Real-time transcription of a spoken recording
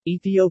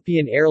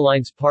Ethiopian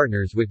Airlines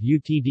partners with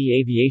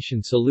UTD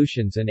Aviation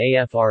Solutions and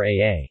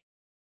AFRAA.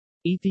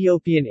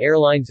 Ethiopian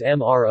Airlines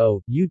MRO,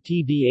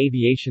 UTD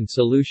Aviation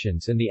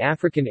Solutions and the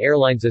African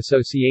Airlines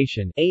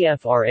Association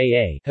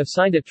AFRAA have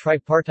signed a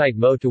tripartite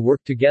MOU to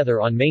work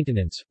together on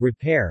maintenance,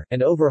 repair,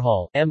 and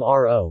overhaul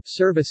MRO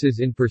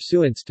services in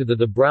pursuance to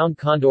the Brown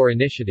Condor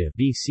Initiative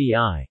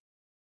BCI.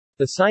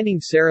 The signing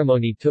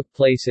ceremony took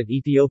place at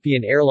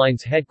Ethiopian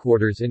Airlines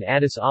headquarters in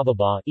Addis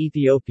Ababa,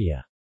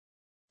 Ethiopia.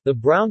 The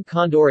Brown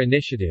Condor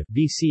Initiative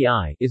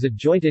 (BCI) is a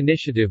joint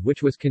initiative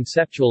which was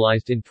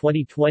conceptualized in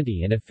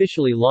 2020 and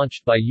officially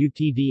launched by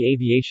UTD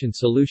Aviation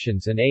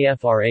Solutions and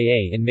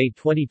AFRAA in May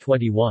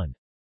 2021.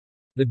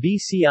 The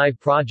BCI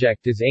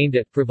project is aimed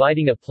at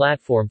providing a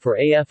platform for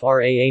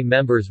AFRAA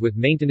members with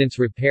maintenance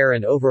repair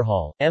and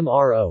overhaul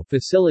 (MRO)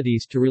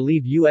 facilities to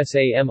relieve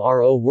USA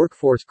MRO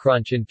workforce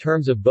crunch in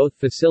terms of both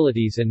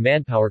facilities and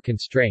manpower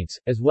constraints,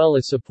 as well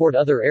as support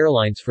other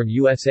airlines from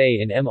USA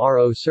in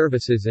MRO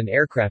services and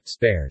aircraft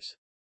spares.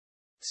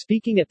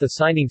 Speaking at the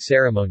signing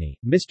ceremony,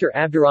 Mr.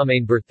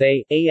 Abdurrahmane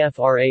Berthey,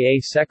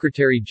 AFRAA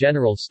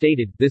Secretary-General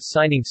stated, "This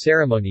signing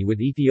ceremony with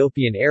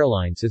Ethiopian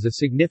Airlines is a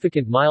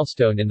significant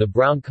milestone in the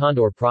Brown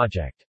Condor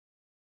project.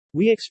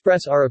 We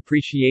express our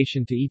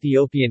appreciation to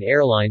Ethiopian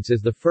Airlines as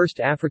the first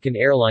African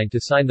airline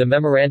to sign the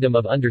Memorandum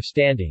of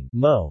Understanding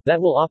 (MO)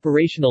 that will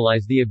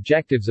operationalize the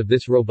objectives of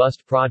this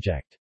robust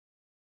project."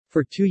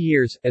 For 2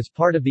 years, as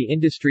part of the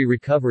industry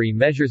recovery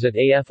measures at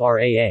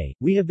AFRAA,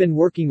 we have been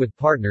working with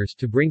partners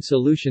to bring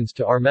solutions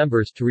to our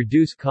members to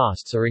reduce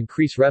costs or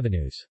increase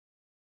revenues.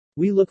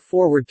 We look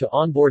forward to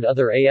onboard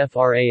other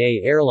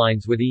AFRAA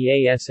airlines with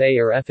EASA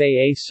or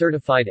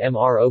FAA-certified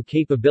MRO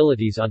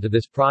capabilities onto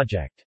this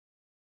project.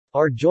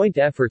 Our joint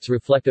efforts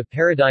reflect a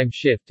paradigm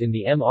shift in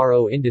the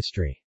MRO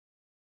industry.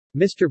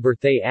 Mr.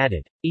 Berthey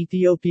added.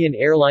 Ethiopian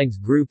Airlines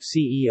Group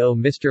CEO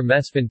Mr.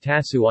 Mesfin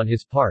Tasu on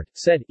his part,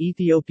 said,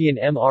 Ethiopian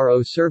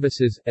MRO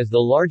Services, as the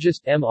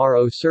largest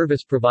MRO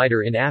service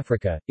provider in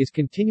Africa, is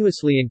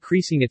continuously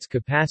increasing its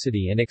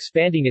capacity and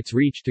expanding its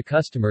reach to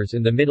customers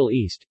in the Middle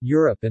East,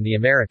 Europe and the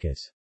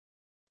Americas.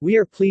 We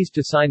are pleased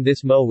to sign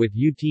this MO with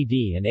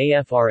UTD and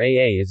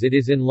AFRAA as it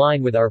is in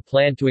line with our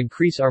plan to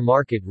increase our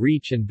market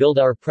reach and build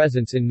our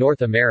presence in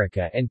North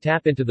America and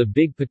tap into the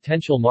big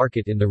potential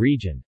market in the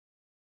region.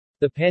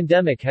 The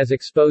pandemic has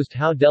exposed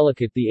how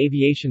delicate the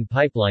aviation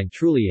pipeline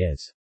truly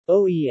is.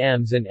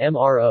 OEMs and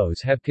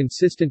MROs have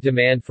consistent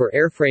demand for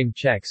airframe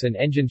checks and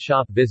engine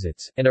shop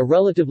visits, and a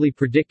relatively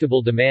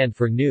predictable demand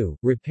for new,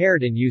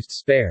 repaired and used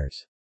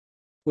spares.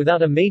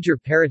 Without a major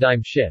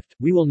paradigm shift,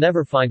 we will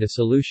never find a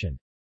solution.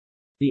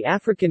 The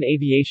African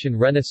aviation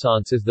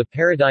renaissance is the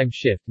paradigm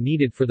shift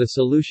needed for the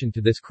solution to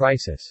this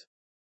crisis.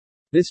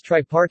 This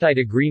tripartite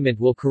agreement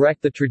will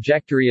correct the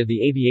trajectory of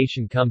the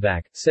aviation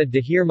comeback, said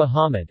Dahir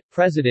Mohammed,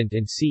 President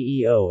and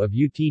CEO of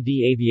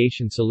UTD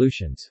Aviation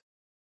Solutions.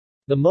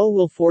 The MO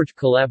will forge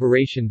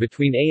collaboration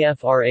between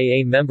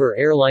AFRAA member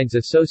airlines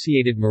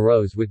associated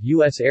MROs with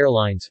U.S.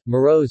 airlines,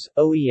 MROs,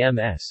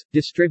 OEMs,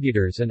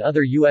 distributors and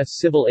other U.S.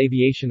 civil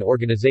aviation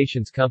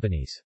organizations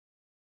companies.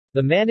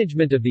 The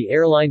management of the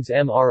airline's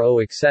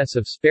MRO excess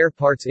of spare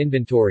parts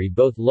inventory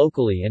both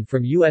locally and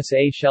from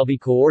USA shall be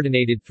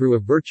coordinated through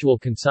a virtual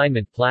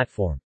consignment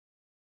platform.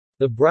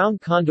 The Brown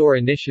Condor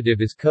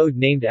Initiative is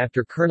code-named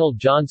after Colonel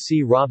John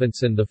C.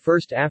 Robinson, the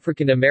first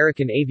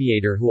African-American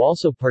aviator who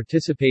also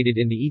participated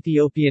in the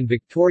Ethiopian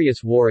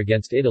victorious war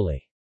against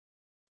Italy.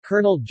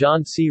 Colonel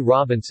John C.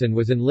 Robinson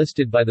was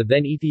enlisted by the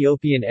then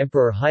Ethiopian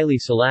Emperor Haile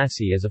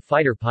Selassie as a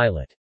fighter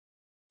pilot.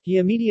 He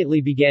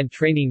immediately began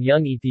training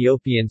young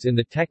Ethiopians in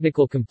the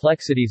technical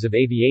complexities of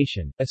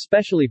aviation,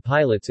 especially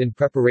pilots in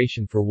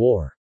preparation for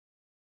war.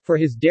 For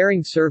his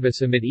daring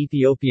service amid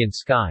Ethiopian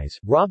skies,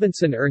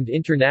 Robinson earned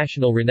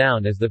international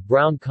renown as the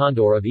Brown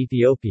Condor of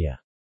Ethiopia.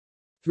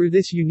 Through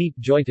this unique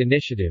joint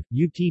initiative,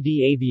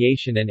 UTD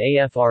Aviation and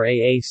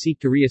AFRAA seek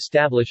to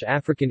re-establish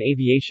African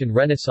aviation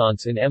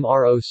renaissance in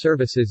MRO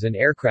services and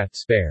aircraft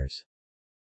spares.